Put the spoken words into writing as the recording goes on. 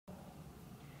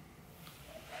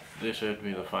This should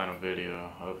be the final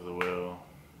video of the wheel.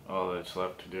 All that's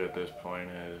left to do at this point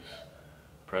is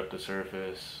prep the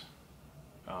surface,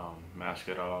 mask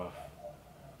it off,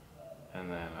 and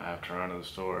then I have to run to the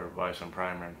store, buy some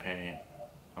primer and paint.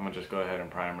 I'm gonna just go ahead and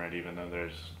primer it even though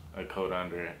there's a coat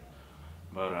under it.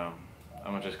 But I'm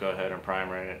gonna just go ahead and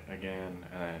primer it again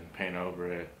and then paint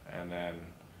over it and then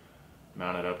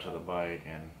mount it up to the bike,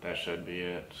 and that should be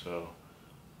it. So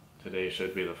today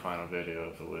should be the final video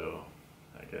of the wheel.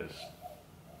 I guess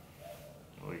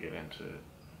we'll get into it.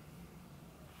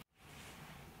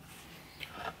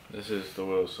 This is the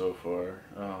wheel so far.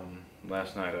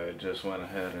 Last night I just went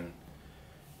ahead and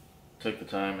took the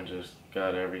time and just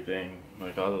got everything,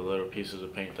 like all the little pieces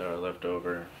of paint that are left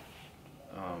over.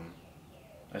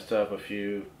 I still have a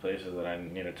few places that I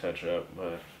need to touch up,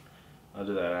 but I'll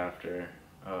do that after.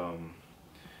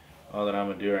 All that I'm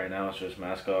gonna do right now is just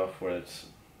mask off where it's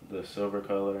the silver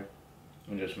color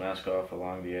and just mask off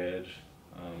along the edge.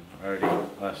 I already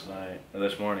last night, or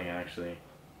this morning actually,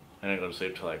 I didn't go to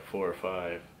sleep till like 4 or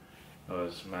 5. I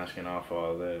was masking off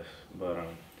all this, but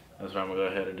that's what I'm gonna go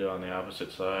ahead and do on the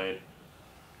opposite side.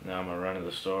 Now I'm gonna run to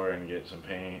the store and get some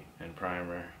paint and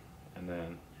primer, and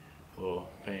then we'll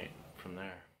paint from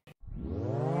there.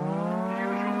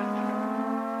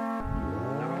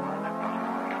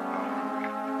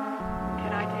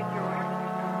 Can I take your order?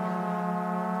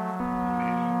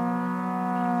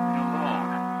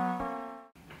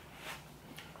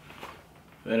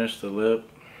 Finished the lip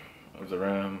of the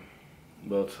rim,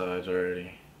 both sides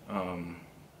already. Now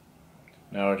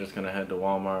we're just gonna head to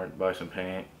Walmart, buy some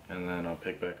paint, and then I'll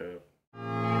pick back up.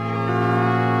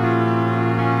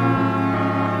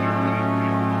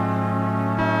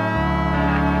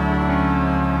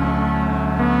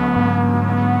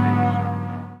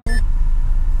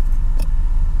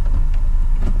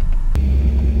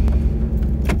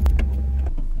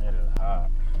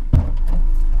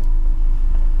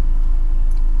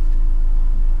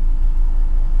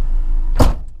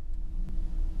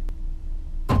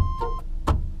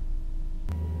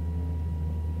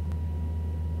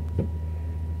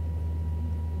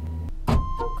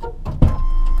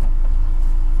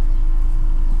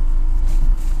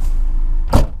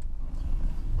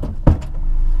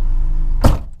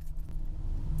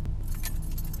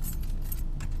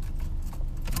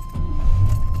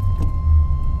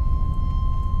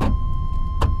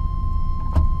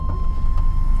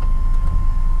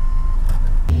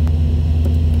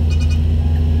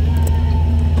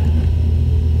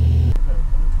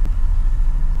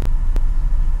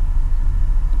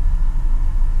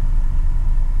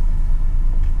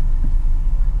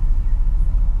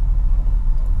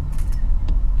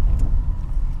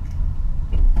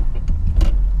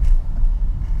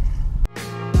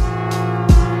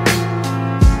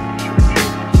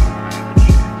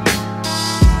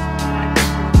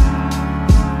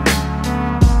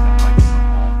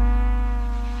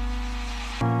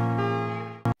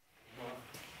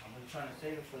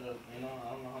 Save it for the, I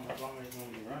don't know how much longer it's gonna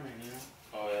be running,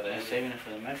 Oh yeah, I'm saving it for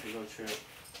the Mexico trip.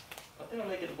 I think I'll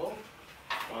make it a boat.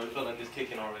 Oh, it feel like it's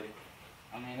kicking already.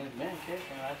 I mean, it's been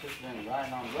kicking. I just been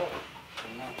riding on blood.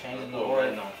 Changing the No, oil.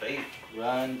 riding on faith.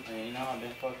 Run, and I've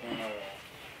been fucking,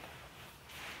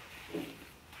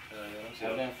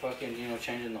 I've been fucking,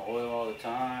 changing the oil all the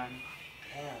time.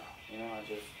 Yeah.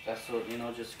 That's what,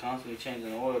 just constantly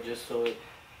changing the oil just so it,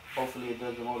 hopefully it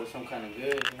does the motor some kind of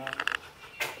good,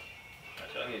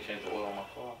 Actually, I need to change the oil on my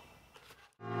car.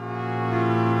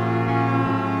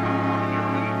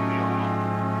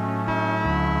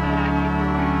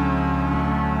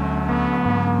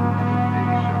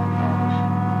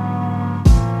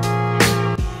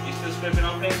 You still scraping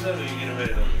on paint stuff, or you getting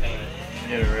ready to paint it?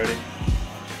 Get it ready.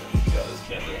 Got this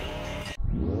candle.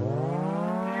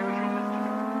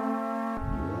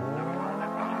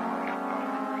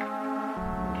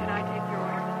 Can I take your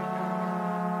order?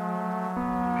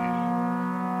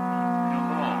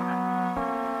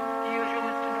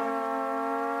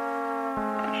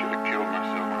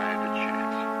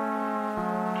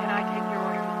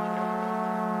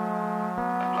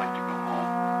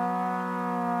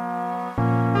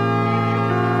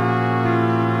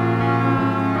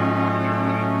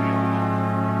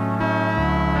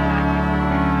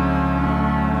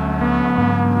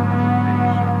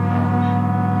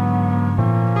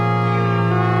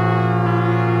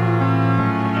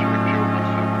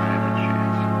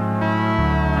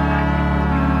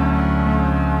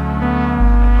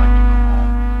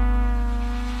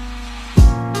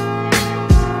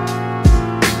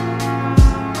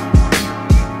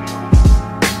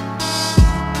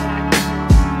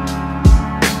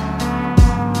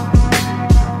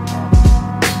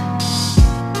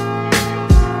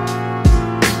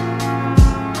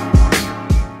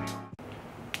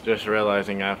 just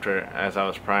realizing as I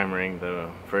was primering the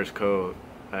first coat,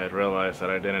 I had realized that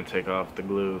I didn't take off the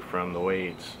glue from the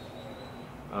weights.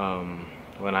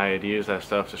 When I had used that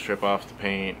stuff to strip off the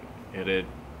paint, the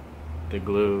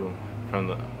glue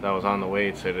that was on the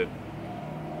weights, it had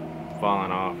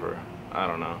fallen off, or I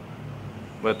don't know.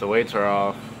 But the weights are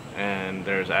off and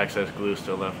there's excess glue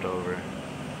still left over.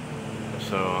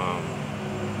 So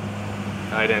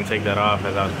I didn't take that off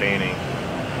as I was painting.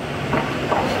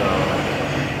 So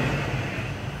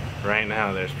right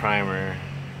now there's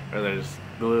there's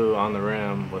glue on the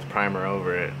rim with primer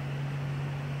over it.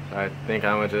 So I think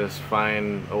I'm gonna just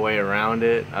find a way around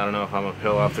it. I don't know if I'm gonna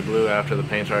peel off the glue after the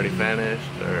paint's already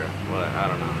finished or what, I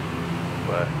don't know.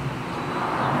 But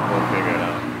we'll figure